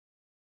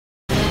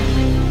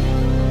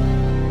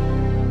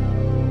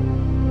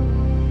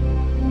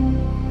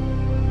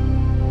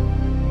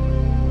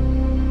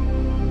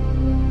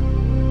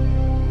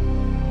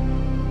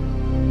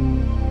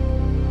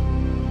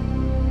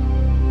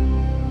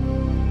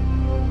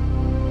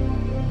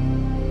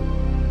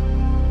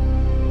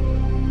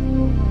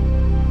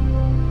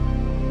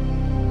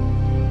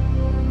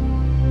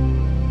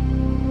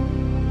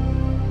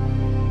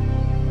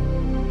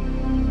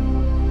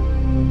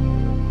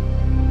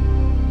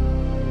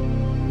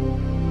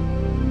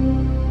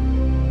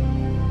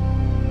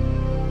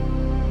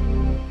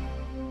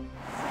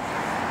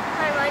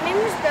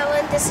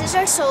This is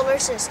our solar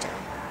system.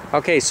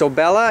 Okay, so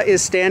Bella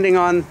is standing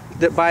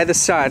by the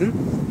sun,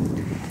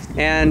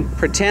 and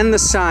pretend the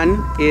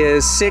sun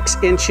is 6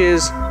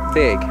 inches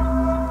big.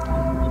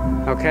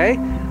 Okay?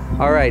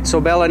 All right,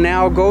 so Bella,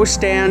 now go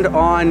stand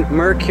on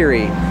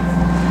Mercury.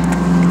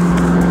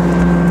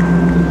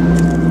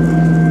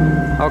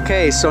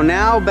 Okay, so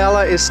now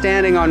Bella is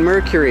standing on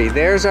Mercury.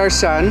 There's our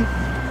sun,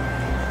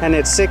 and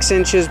it's 6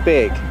 inches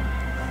big.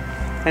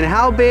 And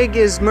how big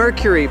is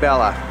Mercury,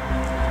 Bella?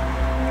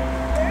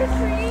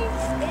 Mercury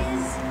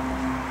is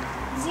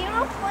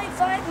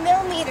 0.5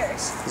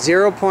 millimeters.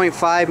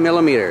 0.5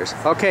 millimeters.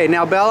 Okay,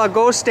 now Bella,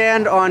 go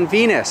stand on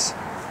Venus.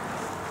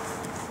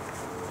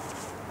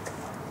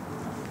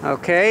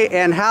 Okay,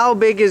 and how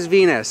big is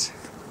Venus?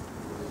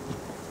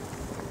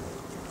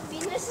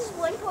 Venus is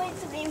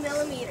 1.3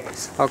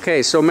 millimeters.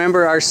 Okay, so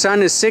remember our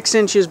sun is 6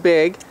 inches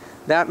big.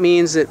 That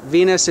means that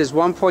Venus is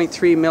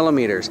 1.3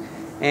 millimeters.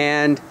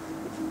 And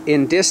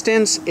in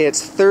distance,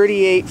 it's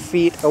 38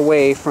 feet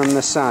away from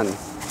the sun.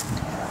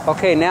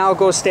 Okay, now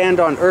go stand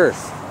on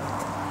Earth.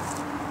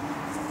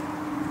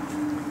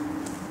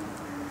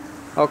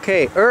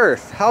 Okay,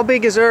 Earth. How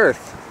big is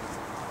Earth?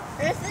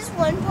 Earth is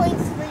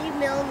 1.3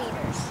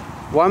 millimeters.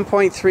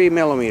 1.3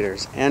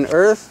 millimeters. And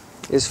Earth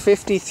is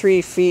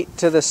 53 feet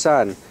to the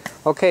sun.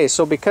 Okay,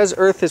 so because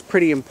Earth is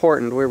pretty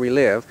important where we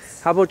live,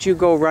 how about you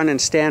go run and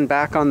stand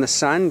back on the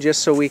sun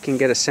just so we can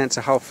get a sense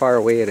of how far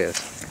away it is.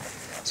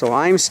 So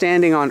I'm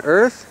standing on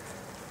Earth,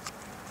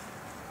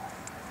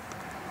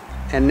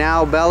 and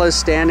now Bella's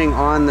standing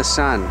on the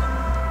sun.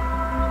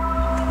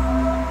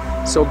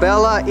 So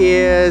Bella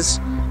is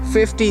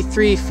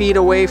 53 feet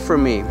away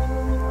from me.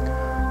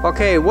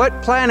 Okay,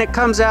 what planet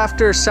comes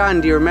after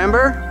Sun? Do you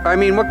remember? I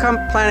mean, what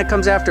planet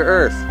comes after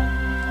Earth?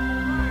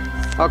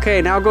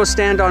 Okay, now go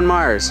stand on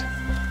Mars.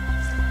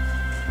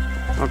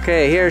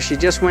 Okay, here she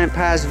just went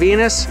past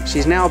Venus.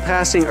 She's now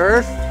passing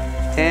Earth,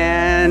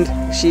 and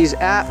she's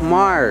at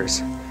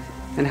Mars.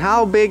 And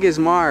how big is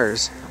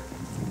Mars?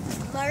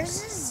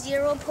 Mars is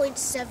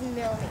 0.7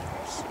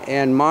 millimeters.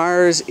 And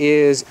Mars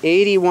is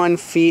 81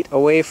 feet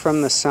away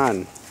from the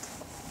sun.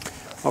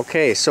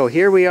 Okay, so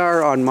here we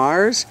are on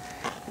Mars,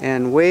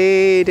 and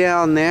way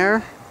down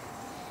there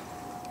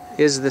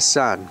is the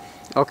sun.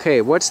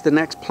 Okay, what's the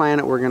next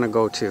planet we're going to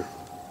go to?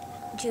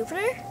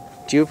 Jupiter?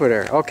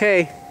 Jupiter.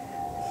 Okay,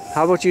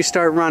 how about you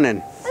start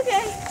running?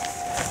 Okay.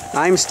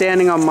 I'm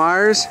standing on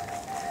Mars,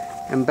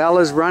 and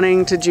Bella's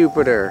running to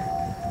Jupiter.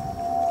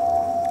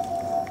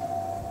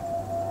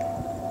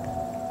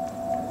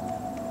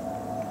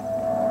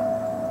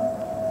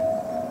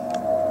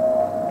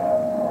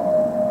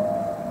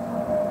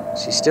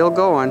 She's still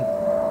going.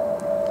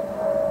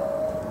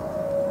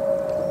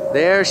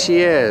 There she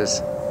is.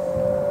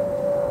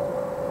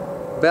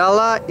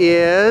 Bella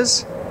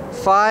is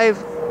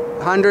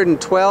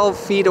 512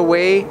 feet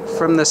away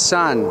from the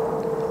sun.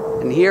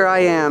 And here I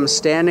am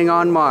standing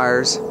on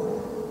Mars.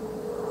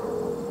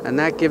 And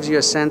that gives you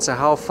a sense of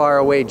how far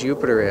away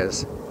Jupiter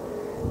is.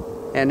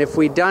 And if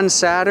we'd done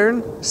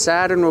Saturn,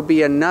 Saturn will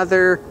be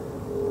another,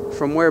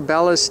 from where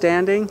Bella's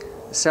standing,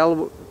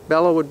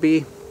 Bella would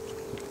be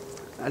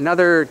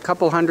another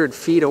couple hundred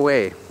feet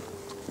away.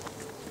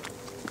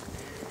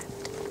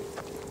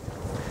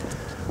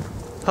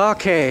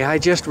 Okay, I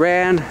just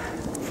ran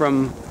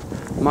from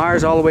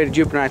Mars all the way to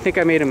Jupiter. I think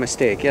I made a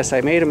mistake. Yes,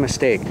 I made a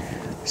mistake.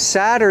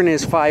 Saturn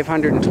is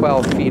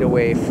 512 feet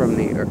away from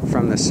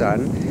the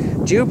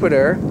sun.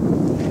 Jupiter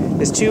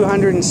is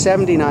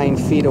 279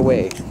 feet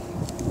away.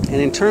 And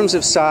in terms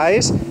of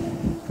size,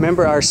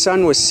 remember our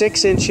sun was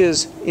 6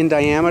 inches in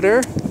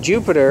diameter.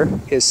 Jupiter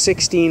is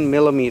 16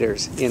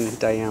 millimeters in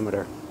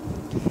diameter.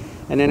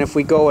 And then if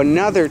we go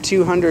another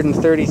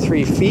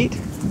 233 feet,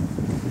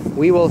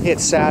 we will hit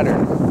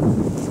Saturn.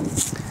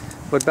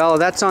 But Bella,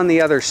 that's on the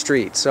other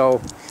street,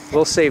 so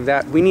we'll save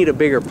that. We need a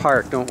bigger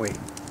park, don't we?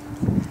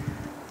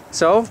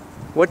 So,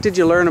 what did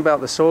you learn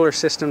about the solar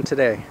system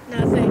today?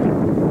 Nothing.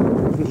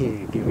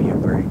 Yeah, give me a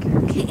break.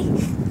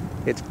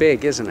 It's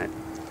big, isn't it?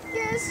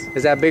 Yes.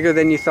 Is that bigger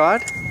than you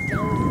thought?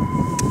 No.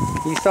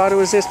 You thought it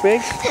was this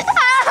big?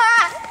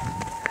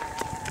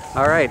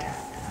 All right,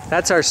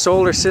 that's our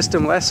solar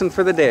system lesson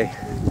for the day.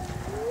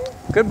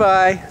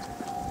 Goodbye.